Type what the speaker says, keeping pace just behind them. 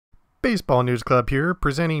Baseball News Club here,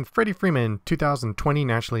 presenting Freddie Freeman 2020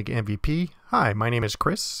 National League MVP. Hi, my name is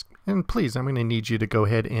Chris, and please, I'm going to need you to go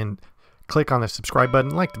ahead and click on the subscribe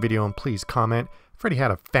button, like the video, and please comment. Freddie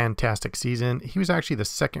had a fantastic season. He was actually the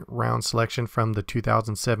second round selection from the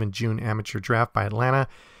 2007 June amateur draft by Atlanta.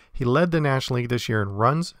 He led the National League this year in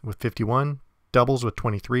runs with 51, doubles with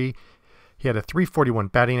 23. He had a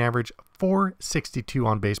 .341 batting average, .462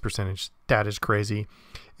 on base percentage. That is crazy.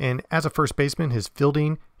 And as a first baseman, his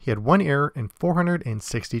fielding, he had 1 error and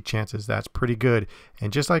 460 chances. That's pretty good.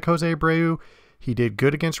 And just like Jose Abreu, he did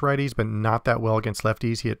good against righties, but not that well against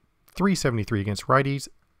lefties. He had .373 against righties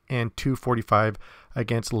and .245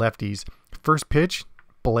 against lefties. First pitch,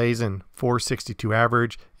 blazing, .462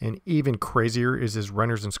 average. And even crazier is his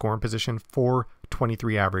runners in scoring position,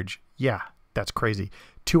 .423 average. Yeah, that's crazy.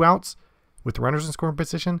 2 outs with runners in scoring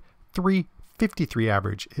position, .353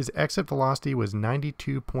 average. His exit velocity was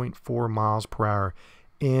 92.4 miles per hour.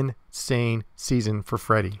 Insane season for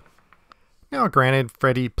Freddie. Now, granted,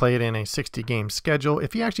 Freddie played in a 60-game schedule.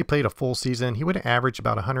 If he actually played a full season, he would have averaged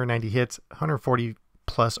about 190 hits, 140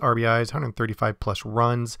 plus RBIs, 135 plus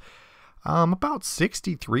runs, about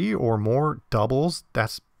 63 or more doubles.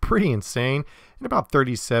 That's pretty insane, and about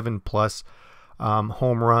 37 plus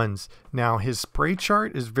home runs. Now, his spray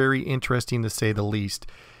chart is very interesting to say the least.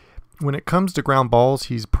 When it comes to ground balls,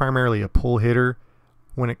 he's primarily a pull hitter.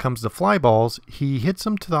 When it comes to fly balls, he hits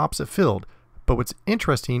them to the opposite field. But what's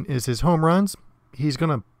interesting is his home runs, he's going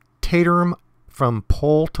to tater them from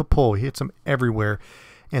pole to pole. He hits them everywhere.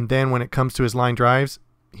 And then when it comes to his line drives,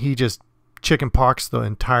 he just chicken pox the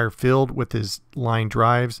entire field with his line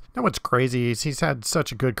drives. Now what's crazy is he's had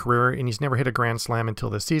such a good career and he's never hit a grand slam until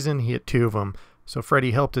this season. He hit 2 of them. So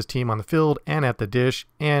Freddie helped his team on the field and at the dish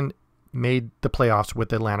and made the playoffs with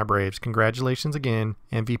the Atlanta Braves. Congratulations again,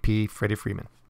 MVP Freddie Freeman.